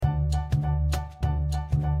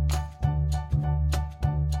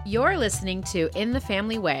You're listening to In the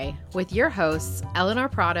Family Way with your hosts, Eleanor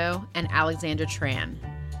Prado and Alexandra Tran.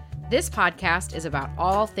 This podcast is about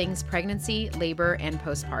all things pregnancy, labor, and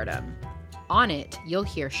postpartum. On it, you'll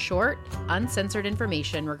hear short, uncensored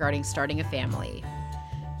information regarding starting a family.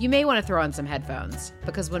 You may want to throw on some headphones,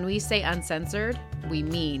 because when we say uncensored, we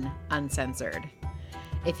mean uncensored.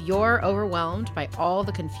 If you're overwhelmed by all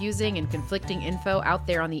the confusing and conflicting info out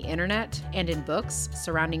there on the internet and in books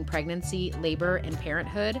surrounding pregnancy, labor, and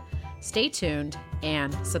parenthood, stay tuned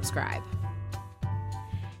and subscribe.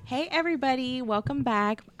 Hey everybody, welcome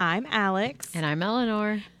back. I'm Alex. And I'm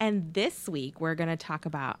Eleanor. And this week we're going to talk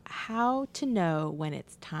about how to know when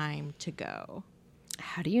it's time to go.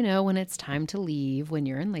 How do you know when it's time to leave when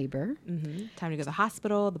you're in labor? Time to go to the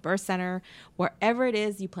hospital, the birth center, wherever it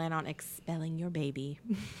is you plan on expelling your baby.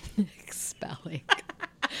 Expelling.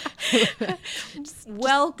 Just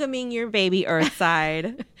welcoming your baby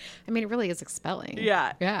earthside. I mean, it really is expelling.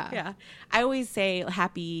 Yeah. Yeah. I always say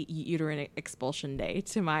happy uterine expulsion day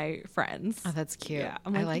to my friends. Oh, that's cute. Yeah.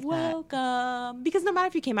 I like that. Welcome. Because no matter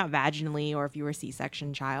if you came out vaginally or if you were a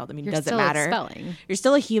C-section child, I mean, You're doesn't still matter. expelling. You're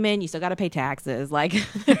still a human. You still got to pay taxes. Like,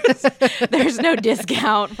 there's no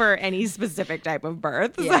discount for any specific type of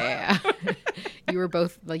birth. Yeah. You were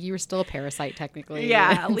both, like, you were still a parasite technically.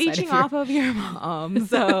 Yeah, leeching off of your mom.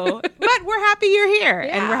 So, but we're happy you're here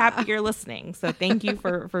and we're happy you're listening. So thank you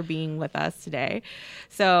for being with us today.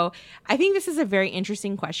 So I think this is a very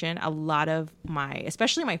interesting question. A lot of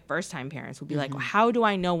especially my first time parents will be like, well, how do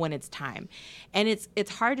I know when it's time? And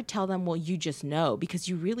it's hard to tell them, well, you just know, because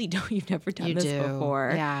you really don't. You've never done this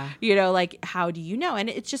before. Yeah. You know, like, how do you know? And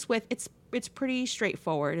it's just it's pretty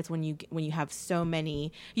straightforward. It's when you have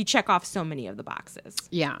you check off so many of the boxes.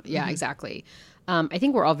 Yeah, exactly. I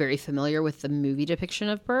think we're all very familiar with the movie depiction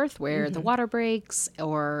of birth where the water breaks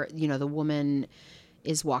or, you know, the woman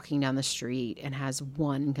is walking down the street and has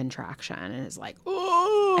one contraction and is like,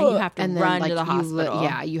 oh, and you have to run to the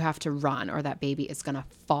hospital. You have to run or that baby is going to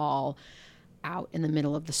fall out in the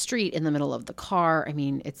middle of the street, in the middle of the car. I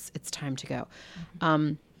mean, it's time to go.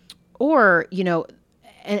 Or, you know,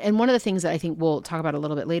 and one of the things that I think we'll talk about a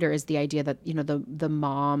little bit later is the idea that, you know, the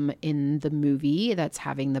mom in the movie that's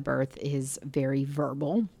having the birth is very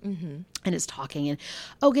verbal and is talking and,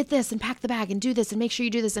 oh, get this and pack the bag and do this and make sure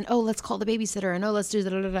you do this and, oh, let's call the babysitter and, oh, let's do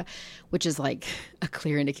that, which is like a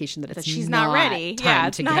clear indication that she's not ready. Time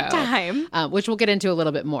it's to not go. Time. Which we'll get into a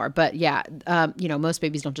little bit more. But yeah, you know, most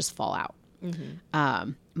babies don't just fall out.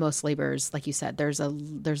 Most labors, like you said, there's a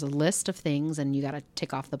list of things and you got to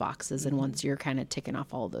tick off the boxes. And once you're kind of ticking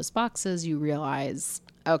off all of those boxes, you realize,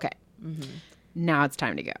 okay, now it's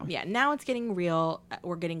time to go. Yeah. Now it's getting real.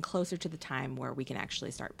 We're getting closer to the time where we can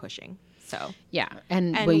actually start pushing. So yeah.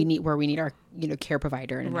 And we need our, you know, care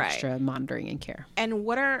provider and right. extra monitoring and care. And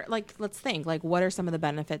let's think, what are some of the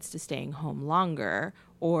benefits to staying home longer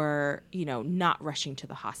or, you know, not rushing to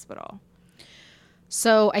the hospital?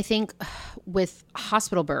 So I think with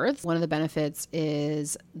hospital birth, one of the benefits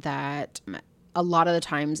is that a lot of the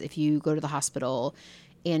times if you go to the hospital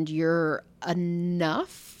and you're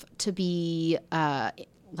enough to be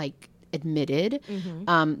admitted,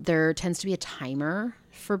 there tends to be a timer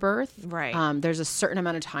for birth. Right. There's a certain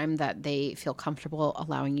amount of time that they feel comfortable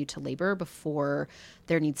allowing you to labor before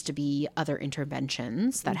there needs to be other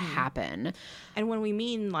interventions that happen. And when we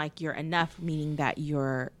mean like you're enough, meaning that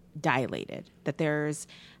you're dilated, that there's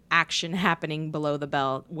action happening below the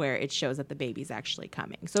belt where it shows that the baby's actually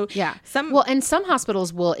coming. So yeah, some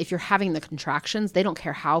hospitals will, if you're having the contractions, they don't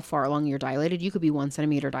care how far along you're dilated. You could be 1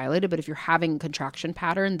 centimeter dilated, but if you're having contraction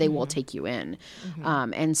pattern, they will take you in.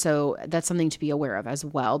 And so that's something to be aware of as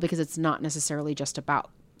well, because it's not necessarily just about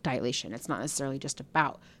dilation. It's not necessarily just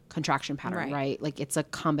about contraction pattern, right? Like it's a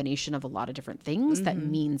combination of a lot of different things that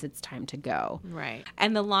means it's time to go. Right.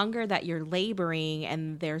 And the longer that you're laboring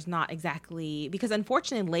and there's not exactly, because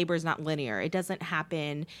unfortunately labor is not linear. It doesn't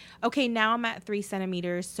happen, okay, now I'm at 3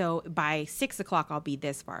 centimeters, so by 6 o'clock I'll be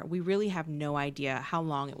this far. We really have no idea how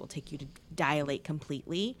long it will take you to dilate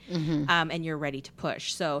completely and you're ready to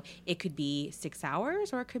push. So it could be 6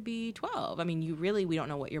 hours or it could be 12. I mean, we don't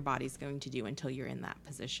know what your body's going to do until you're in that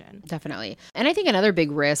position. Definitely. And I think another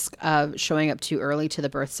big risk of showing up too early to the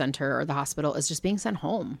birth center or the hospital is just being sent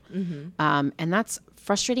home. And that's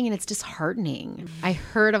frustrating and it's disheartening. I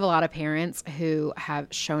heard of a lot of parents who have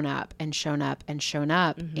shown up and shown up and shown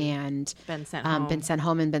up and been sent home. Been sent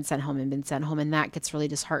home and been sent home and been sent home. And that gets really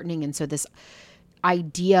disheartening. And so this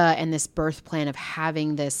idea and this birth plan of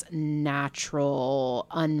having this natural,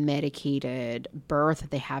 unmedicated birth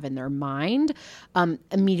that they have in their mind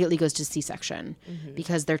immediately goes to C-section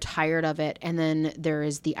because they're tired of it. And then there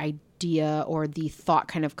is the idea idea or the thought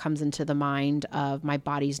kind of comes into the mind of my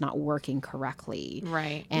body's not working correctly.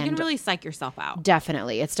 Right. And you can really psych yourself out.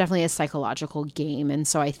 Definitely. It's definitely a psychological game. And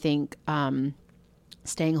so I think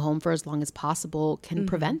staying home for as long as possible can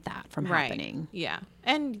prevent that from happening. Yeah.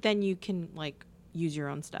 And then you can like use your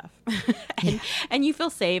own stuff and you feel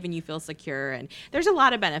safe and you feel secure, and there's a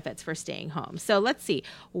lot of benefits for staying home. So let's see,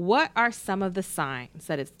 what are some of the signs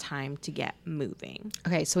that it's time to get moving?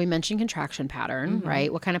 Okay, so we mentioned contraction pattern,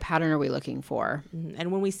 right? What kind of pattern are we looking for?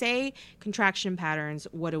 And when we say contraction patterns,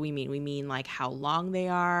 what do we mean? We mean like how long they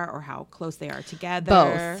are or how close they are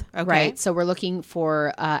together? Both, right? So we're looking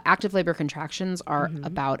for active labor contractions are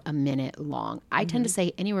about a minute long. I tend to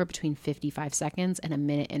say anywhere between 55 seconds and a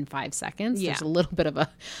minute and 5 seconds. There's a little bit of a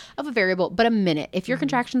variable, but a minute. If your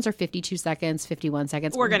contractions are 52 seconds, 51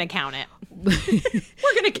 seconds, we're going to count it.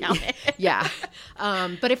 We're going to count it. Yeah.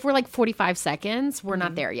 But if we're like 45 seconds, we're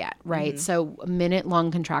not there yet, right? So minute long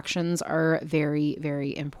contractions are very,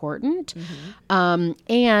 very important.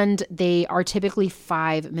 And they are typically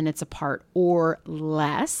 5 minutes apart or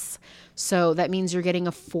less. So that means you're getting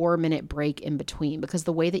a 4-minute break in between, because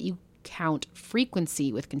the way that you count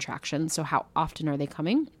frequency with contractions, so how often are they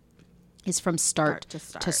coming, is from start to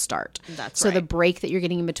start. That's so right. the break that you're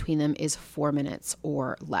getting in between them is 4 minutes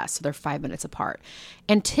or less. So they're 5 minutes apart.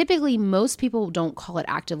 And typically most people don't call it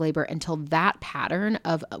active labor until that pattern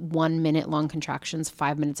of 1 minute long contractions,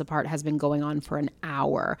 5 minutes apart, has been going on for an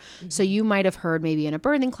hour. So you might have heard maybe in a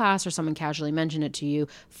birthing class or someone casually mentioned it to you,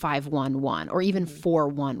 5-1-1 or even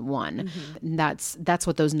 4-1-1. That's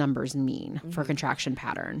what those numbers mean for contraction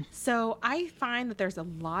pattern. So I find that there's a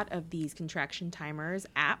lot of these contraction timers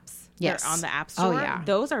apps. Yes. They're on the App Store. Oh, yeah.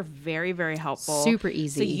 Those are very, very helpful. Super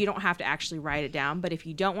easy. So you don't have to actually write it down. But if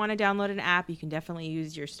you don't want to download an app, you can definitely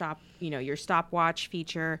use your stopwatch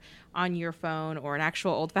feature on your phone or an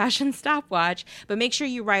actual old-fashioned stopwatch. But make sure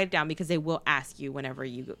you write it down, because they will ask you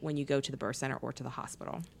when you go to the birth center or to the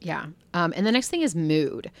hospital. Yeah. And the next thing is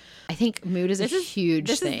mood. I think mood is a huge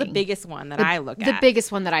thing. This is the biggest one that I look at. The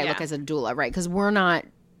biggest one that I look as a doula, right? Because we're not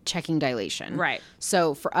checking dilation. Right.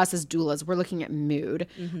 So for us as doulas, we're looking at mood.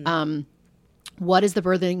 What is the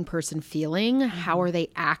birthing person feeling? How are they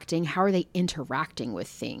acting? How are they interacting with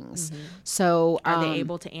things? So are they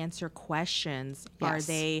able to answer questions? Yes. Are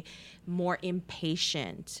they more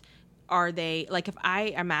impatient? Are they, like, if I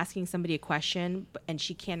am asking somebody a question and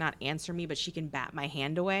she cannot answer me, but she can bat my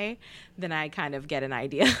hand away, then I kind of get an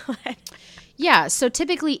idea. Yeah. So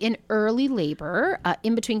typically in early labor,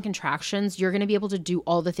 in between contractions, you're going to be able to do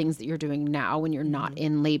all the things that you're doing now when you're not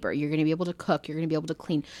in labor. You're going to be able to cook. You're going to be able to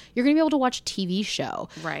clean. You're going to be able to watch a TV show.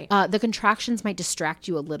 Right. The contractions might distract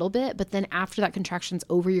you a little bit, but then after that contraction's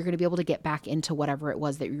over, you're going to be able to get back into whatever it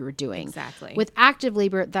was that you were doing. Exactly. With active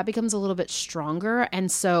labor, that becomes a little bit stronger.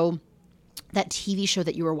 And so that TV show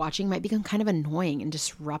that you were watching might become kind of annoying and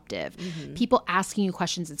disruptive. People asking you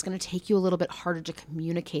questions, it's going to take you a little bit harder to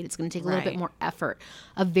communicate. It's going to take a little bit more effort.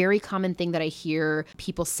 A very common thing that I hear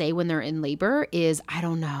people say when they're in labor is, I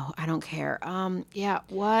don't know, I don't care. Yeah,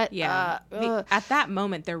 what? Yeah. At that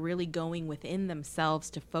moment, they're really going within themselves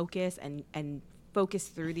to focus and focus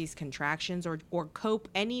through these contractions or cope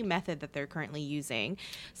any method that they're currently using.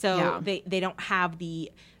 So they don't have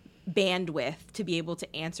the bandwidth to be able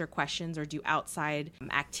to answer questions or do outside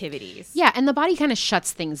activities. Yeah, and the body kind of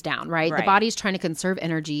shuts things down, right? The body's trying to conserve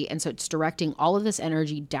energy, and so it's directing all of this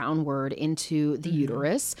energy downward into the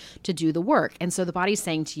uterus to do the work. And so the body's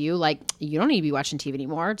saying to you, like, you don't need to be watching TV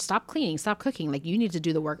anymore. Stop cleaning, stop cooking. Like, you need to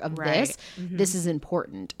do the work of this. This is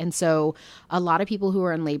important. And so a lot of people who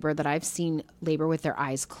are in labor that I've seen labor with their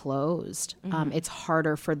eyes closed, it's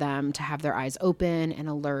harder for them to have their eyes open and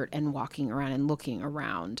alert and walking around and looking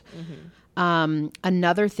around.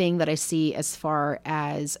 Another thing that I see as far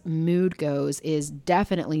as mood goes is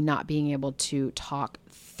definitely not being able to talk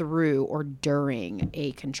through or during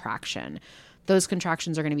a contraction. Those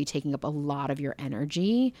contractions are going to be taking up a lot of your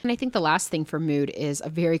energy. And I think the last thing for mood is a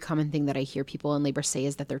very common thing that I hear people in labor say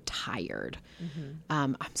is that they're tired.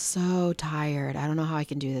 I'm so tired. I don't know how I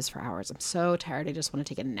can do this for hours. I'm so tired. I just want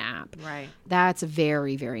to take a nap. Right. That's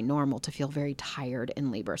very, very normal to feel very tired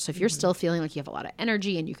in labor. So if you're still feeling like you have a lot of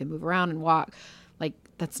energy and you can move around and walk, like,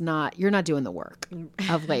 you're not doing the work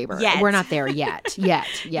of labor. We're not there yet. Yeah.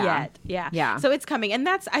 So it's coming. And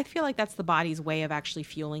I feel like that's the body's way of actually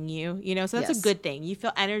fueling you, so that's a good thing. You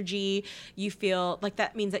feel energy. You feel like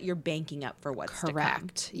that means that you're banking up for what's to come.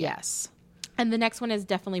 Correct. Yes. And the next one is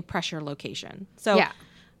definitely pressure location. So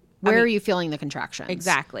Where are you feeling the contractions?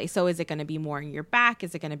 Exactly. So is it going to be more in your back?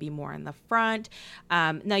 Is it going to be more in the front?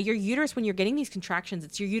 Now, your uterus, when you're getting these contractions,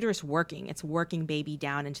 it's your uterus working. It's working baby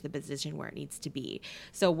down into the position where it needs to be.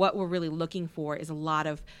 So what we're really looking for is a lot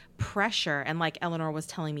of pressure. And like Eleanor was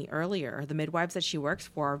telling me earlier, the midwives that she works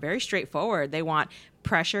for are very straightforward. They want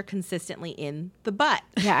pressure consistently in the butt.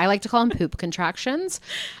 Yeah, I like to call them poop contractions.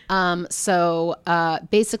 So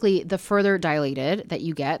basically, the further dilated that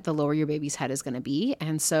you get, the lower your baby's head is going to be.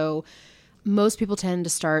 And so most people tend to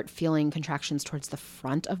start feeling contractions towards the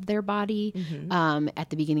front of their body at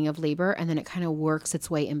the beginning of labor. And then it kind of works its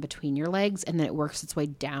way in between your legs. And then it works its way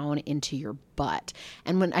down into your butt.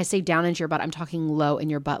 And when I say down into your butt, I'm talking low in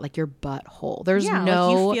your butt, like your butthole. There's like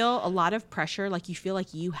you feel a lot of pressure. Like you feel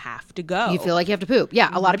like you have to go. You feel like you have to poop. Yeah.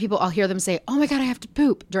 A lot of people, I'll hear them say, oh my God, I have to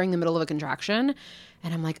poop during the middle of a contraction.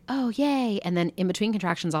 And I'm like, oh, yay. And then in between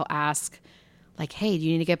contractions, I'll ask, like, hey, do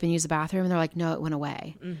you need to get up and use the bathroom? And they're like, no, it went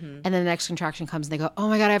away. And then the next contraction comes and they go, oh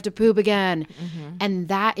my God, I have to poop again. And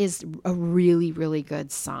that is a really, really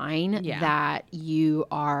good sign that you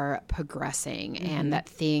are progressing and that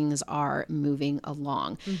things are moving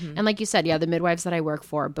along. And like you said, the midwives that I work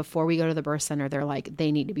for, before we go to the birth center, they're like,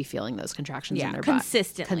 they need to be feeling those contractions in their butt.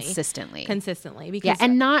 Consistently. Because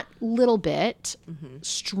and not little bit,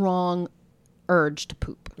 strong urge to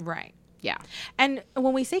poop. Right. Yeah. And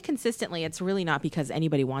when we say consistently, it's really not because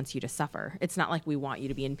anybody wants you to suffer. It's not like we want you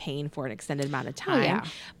to be in pain for an extended amount of time.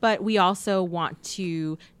 But we also want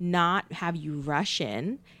to not have you rush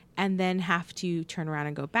in and then have to turn around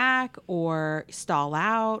and go back or stall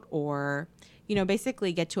out or,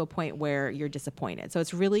 basically get to a point where you're disappointed. So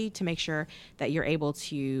it's really to make sure that you're able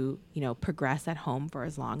to, progress at home for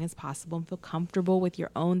as long as possible and feel comfortable with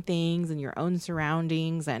your own things and your own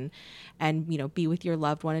surroundings and be with your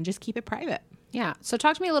loved one and just keep it private. Yeah. So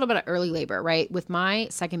talk to me a little bit of early labor, right? With my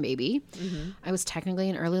second baby, I was technically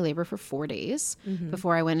in early labor for 4 days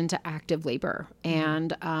before I went into active labor.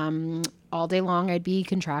 And all day long, I'd be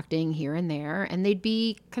contracting here and there, and they'd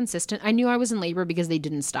be consistent. I knew I was in labor because they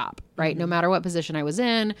didn't stop, right? No matter what position I was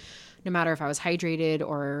in, no matter if I was hydrated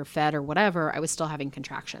or fed or whatever, I was still having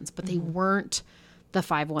contractions, but they weren't the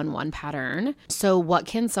 5-1-1 pattern. So what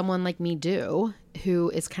can someone like me do who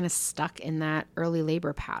is kind of stuck in that early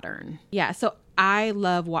labor pattern? Yeah. So I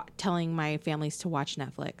love telling my families to watch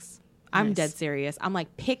Netflix. I'm dead serious. I'm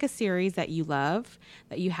like, pick a series that you love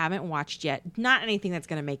that you haven't watched yet. Not anything that's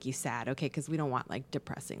going to make you sad, okay? Because we don't want like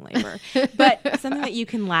depressing labor. But something that you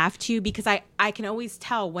can laugh to, because I can always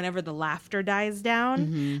tell whenever the laughter dies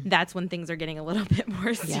down, that's when things are getting a little bit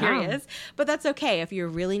more serious. But that's okay. If you're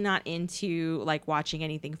really not into like watching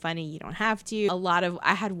anything funny, you don't have to.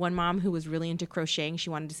 I had one mom who was really into crocheting. She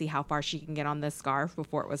wanted to see how far she can get on this scarf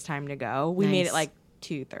before it was time to go. We made it like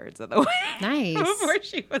 2/3 of the way. Nice. Before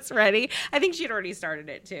she was ready. I think she'd already started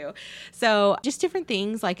it too. So just different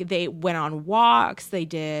things, like they went on walks, they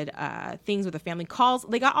did things with the family calls.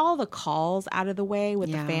 They got all the calls out of the way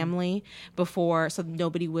with the family before, so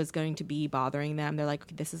nobody was going to be bothering them. They're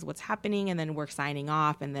like, this is what's happening, and then we're signing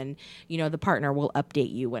off, and then the partner will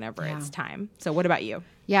update you whenever it's time. So what about you?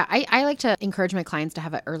 Yeah, I like to encourage my clients to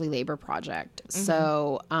have an early labor project.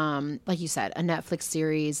 So, like you said, a Netflix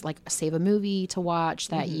series, like save a movie to watch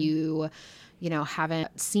that you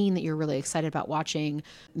haven't seen that you're really excited about watching.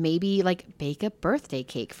 Maybe like bake a birthday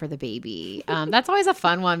cake for the baby. That's always a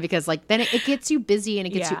fun one because like then it gets you busy and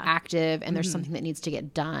it gets you active and there's something that needs to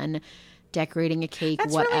get done. Decorating a cake,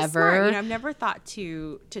 that's whatever. Really smart. I've never thought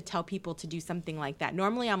to tell people to do something like that.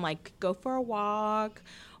 Normally I'm like, go for a walk,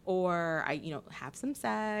 or have some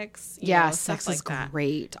sex. Sex is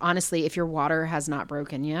great. Honestly, if your water has not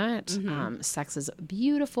broken yet, sex is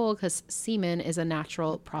beautiful because semen is a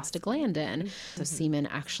natural prostaglandin. So semen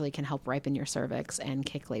actually can help ripen your cervix and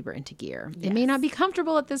kick labor into gear. It may not be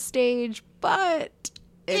comfortable at this stage, but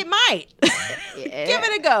it might. Give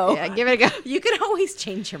it a go. Yeah, give it a go. You can always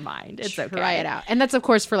change your mind. It's okay. Try it out. And that's, of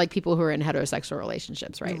course, for like people who are in heterosexual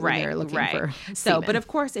relationships, right? Right. They're looking for so, semen. but of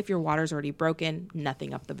course, if your water's already broken,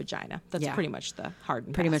 nothing up the vagina. That's pretty much the hard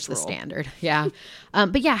and fast the rule. standard. Yeah.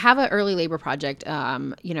 But yeah, have an early labor project.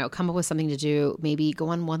 Come up with something to do. Maybe go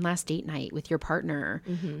on one last date night with your partner.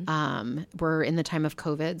 We're in the time of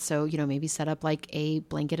COVID. So, maybe set up like a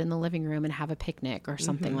blanket in the living room and have a picnic or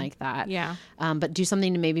something like that. Yeah. But do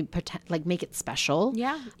something to maybe make it special.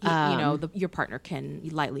 Yeah. Your partner can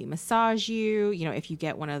lightly massage you. If you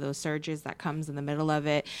get one of those surges that comes in the middle of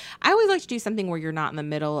it. I always like to do something where you're not in the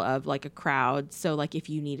middle of like a crowd. So like if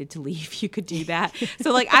you needed to leave, you could do that.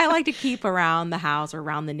 So like I like to keep around the house or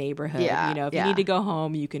around the neighborhood. If you need to go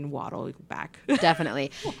home, you can waddle back.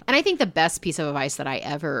 Definitely. And I think the best piece of advice that I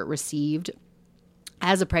ever received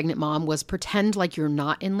as a pregnant mom was pretend like you're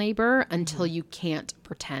not in labor until you can't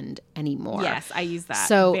pretend anymore. Yes, I use that.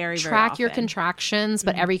 So very, track very your often. contractions,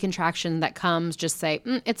 but every contraction that comes, just say,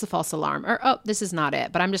 it's a false alarm, or, oh, this is not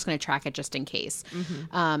it, but I'm just going to track it just in case.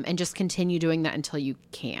 And just continue doing that until you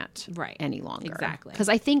can't any longer. Exactly. Because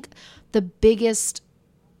I think the biggest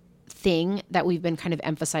thing that we've been kind of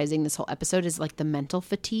emphasizing this whole episode is like the mental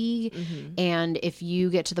fatigue. And if you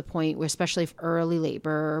get to the point where, especially if early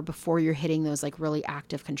labor, before you're hitting those like really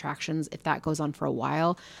active contractions, if that goes on for a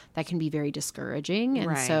while, that can be very discouraging.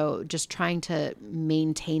 And so just trying to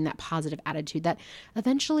maintain that positive attitude that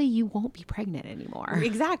eventually you won't be pregnant anymore.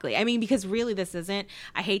 Exactly. I mean, because really this isn't,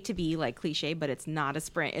 I hate to be like cliche, but it's not a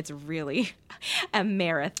sprint. It's really a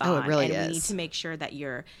marathon. Oh, it really and is. we need to make sure that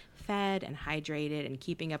you're fed and hydrated and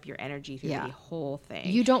keeping up your energy through the whole thing.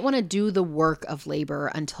 You don't want to do the work of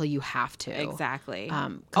labor until you have to. Exactly.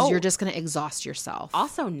 Because you're just going to exhaust yourself.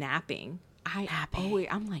 Also napping.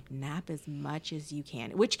 I'm like, nap as much as you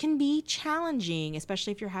can, which can be challenging,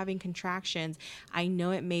 especially if you're having contractions. I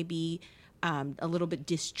know it may be a little bit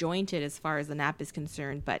disjointed as far as the nap is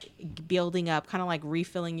concerned, but building up, kind of like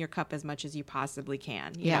refilling your cup as much as you possibly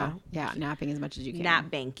can. You know? Yeah, napping as much as you can.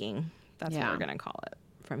 Nap banking. That's what we're going to call it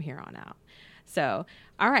from here on out. So,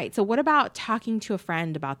 all right. So what about talking to a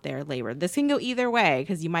friend about their labor? This can go either way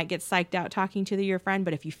because you might get psyched out talking to your friend,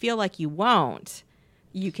 but if you feel like you won't,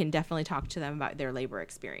 you can definitely talk to them about their labor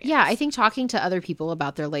experience. Yeah, I think talking to other people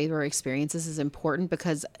about their labor experiences is important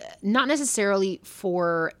because not necessarily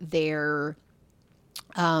for their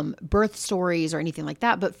birth stories or anything like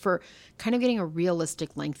that, but for kind of getting a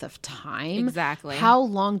realistic length of time. Exactly. How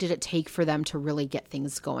long did it take for them to really get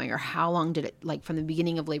things going, or how long did it, like from the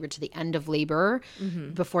beginning of labor to the end of labor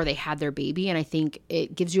before they had their baby? And I think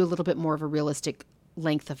it gives you a little bit more of a realistic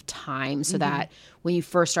length of time so that when you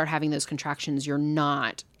first start having those contractions, you're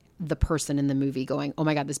not the person in the movie going, oh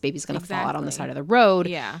my God, this baby's going to fall out on the side of the road.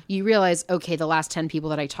 Yeah. You realize, okay, the last 10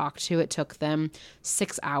 people that I talked to, it took them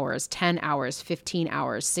 6 hours, 10 hours, 15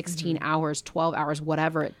 hours, 16 hours, 12 hours,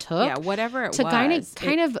 whatever it took. Yeah, whatever it to was.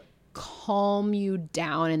 kind of calm you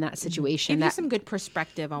down in that situation. Give you some good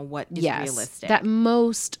perspective on what is realistic. That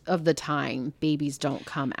most of the time, babies don't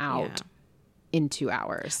come out in 2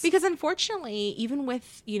 hours. Because unfortunately, even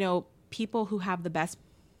with, people who have the best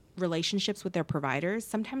relationships with their providers,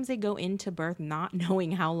 sometimes they go into birth not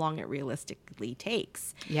knowing how long it realistically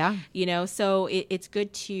takes. Yeah. So it's good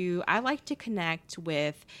I like to connect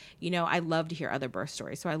with, I love to hear other birth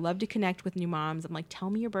stories. So I love to connect with new moms. I'm like, tell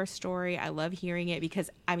me your birth story. I love hearing it because,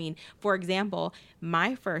 for example,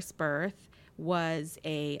 my first birth was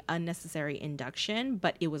a unnecessary induction,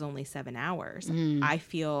 but it was only 7 hours. I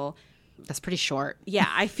feel... That's pretty short. Yeah,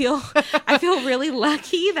 I feel really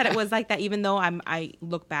lucky that it was like that, even though I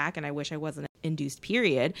look back and I wish I wasn't induced,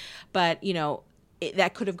 period. But,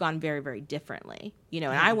 that could have gone very, very differently. And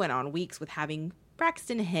I went on weeks with having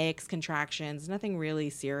Braxton Hicks contractions, nothing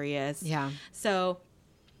really serious. Yeah. So,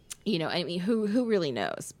 who really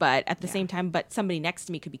knows? But at the same time, but somebody next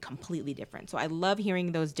to me could be completely different. So I love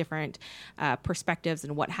hearing those different perspectives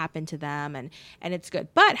and what happened to them, and it's good.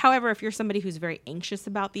 But however, if you're somebody who's very anxious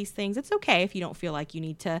about these things, it's okay if you don't feel like you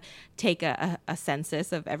need to take a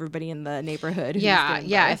census of everybody in the neighborhood.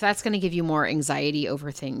 Yeah. If that's going to give you more anxiety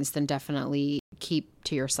over things, then definitely keep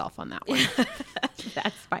to yourself on that one.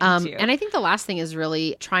 That's fine too. And I think the last thing is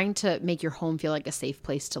really trying to make your home feel like a safe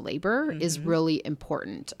place to labor is really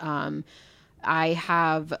important. I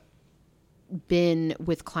have been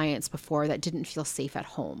with clients before that didn't feel safe at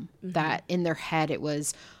home, that in their head it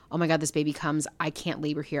was, oh my God, this baby comes, I can't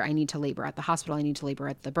labor here. I need to labor at the hospital. I need to labor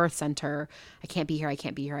at the birth center. I can't be here. I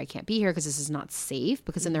can't be here. I can't be here because this is not safe,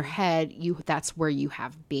 because in their head, that's where you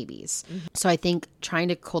have babies. So I think trying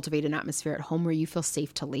to cultivate an atmosphere at home where you feel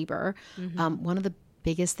safe to labor. One of the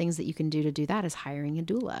biggest things that you can do to do that is hiring a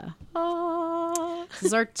doula. This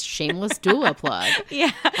is our shameless doula plug.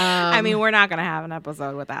 Yeah. We're not going to have an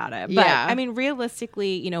episode without it. But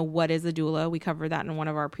realistically, what is a doula? We covered that in one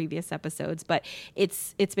of our previous episodes, but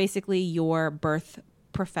it's basically your birth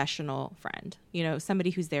professional friend,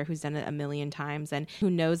 somebody who's there, who's done it a million times and who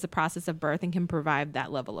knows the process of birth and can provide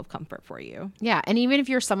that level of comfort for you. Yeah. And even if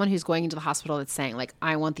you're someone who's going into the hospital that's saying like,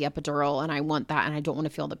 I want the epidural and I want that and I don't want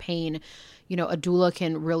to feel the pain, a doula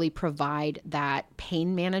can really provide that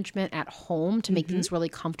pain management at home to make things really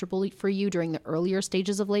comfortable for you during the earlier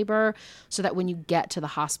stages of labor, so that when you get to the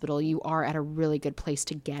hospital, you are at a really good place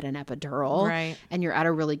to get an epidural. Right. And you're at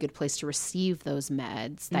a really good place to receive those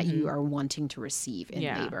meds that you are wanting to receive in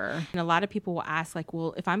labor. And a lot of people will ask like,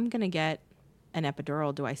 well, if I'm going to get an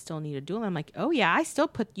epidural, do I still need a doula? I'm like, oh yeah, I still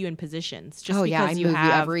put you in positions. Just I because move you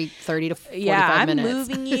every 30 to 45 minutes. I'm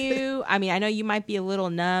moving you. I mean, I know you might be a little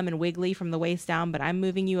numb and wiggly from the waist down, but I'm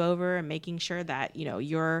moving you over and making sure that,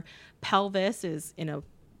 your pelvis is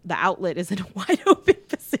the outlet is in a wide open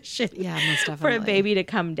position most definitely. for a baby to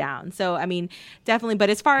come down. So, I mean, definitely. But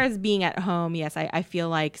as far as being at home, yes, I feel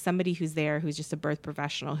like somebody who's there, who's just a birth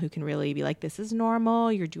professional who can really be like, this is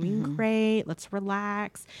normal. You're doing great. Let's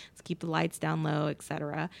relax. Let's keep the lights down low,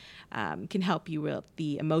 etc. Can help you with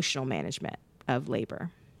the emotional management of labor.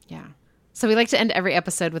 Yeah. So we like to end every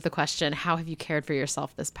episode with the question, how have you cared for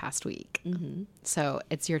yourself this past week? Mm-hmm. So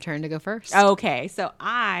it's your turn to go first. Okay. So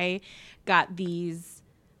I got these.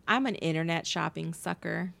 I'm an internet shopping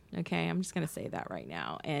sucker. Okay. I'm just going to say that right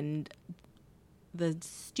now. And the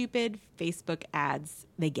stupid Facebook ads,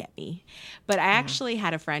 they get me. But I actually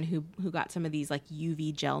had a friend who got some of these like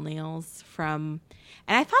UV gel nails and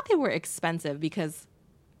I thought they were expensive because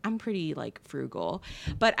I'm pretty like frugal,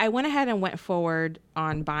 but I went ahead and went forward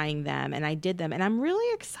on buying them and I did them and I'm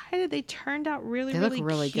really excited. They turned out really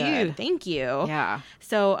really cute. Good. Thank you. Yeah.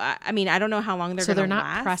 So, I mean, I don't know how long they're going to last. So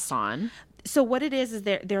they're not press on. So what it is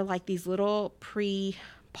they're like these little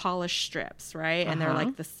polished strips, right? And they're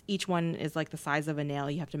like this, each one is like the size of a nail.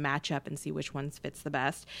 You have to match up and see which one fits the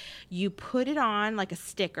best. You put it on like a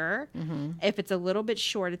sticker. If it's a little bit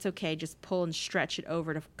short, it's okay. Just pull and stretch it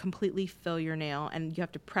over to completely fill your nail. And you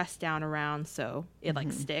have to press down around so it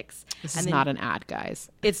like sticks. This is not an ad, guys.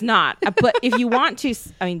 It's not. But if you want to,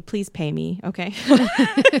 I mean, please pay me, okay?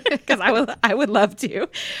 Because I would love to.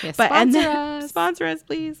 Yeah, but sponsor us,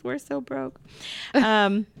 please. We're so broke.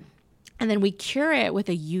 And then we cure it with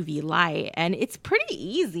a UV light, and it's pretty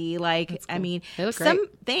easy. Like, cool. I mean,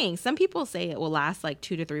 some people say it will last like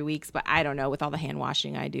 2 to 3 weeks, but I don't know. With all the hand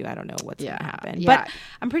washing I do, I don't know what's going to happen. Yeah. But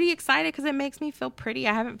I'm pretty excited because it makes me feel pretty.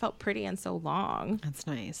 I haven't felt pretty in so long. That's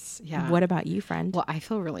nice. Yeah. What about you, friend? Well, I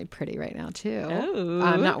feel really pretty right now too. Oh.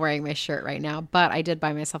 I'm not wearing my shirt right now, but I did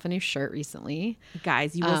buy myself a new shirt recently.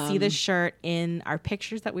 Guys, you will see the shirt in our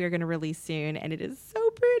pictures that we are going to release soon, and it is so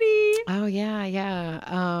pretty. Oh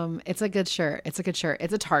yeah. It's a good shirt. It's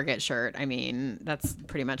a Target shirt. I mean, that's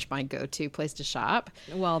pretty much my go-to place to shop.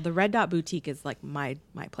 Well, the Red Dot Boutique is like my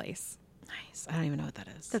place. Nice. I don't even know what that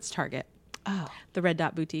is. That's Target. Oh, the Red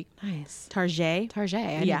Dot Boutique. Nice. Target.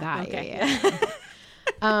 I knew that. Okay.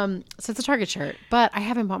 Yeah. So it's a Target shirt, but I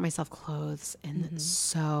haven't bought myself clothes in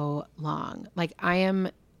so long. Like I am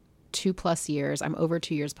 2+ years. I'm over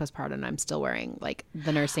 2 years postpartum and I'm still wearing like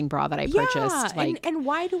the nursing bra that I purchased. Like, and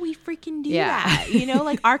why do we freaking do that?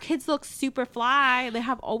 Like our kids look super fly. They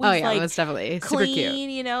have always most definitely clean, super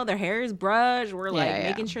cute. Their hair is brushed. We're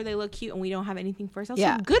making sure they look cute and we don't have anything for ourselves.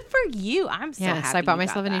 Yeah. So good for you. I'm so happy. So I bought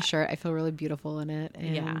myself a new shirt. I feel really beautiful in it.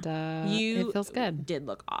 And it feels good. Did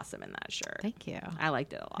look awesome in that shirt. Thank you. I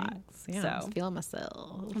liked it a lot. Thanks. Yeah, so I'm feeling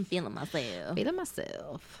myself. Feeling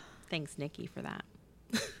myself. Thanks, Nikki, for that.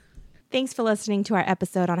 Thanks for listening to our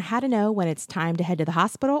episode on how to know when it's time to head to the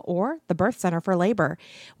hospital or the birth center for labor.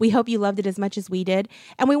 We hope you loved it as much as we did,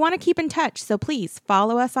 and we want to keep in touch, so please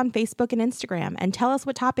follow us on Facebook and Instagram and tell us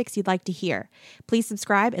what topics you'd like to hear. Please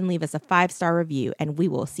subscribe and leave us a 5-star review, and we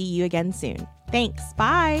will see you again soon. Thanks.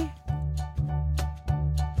 Bye.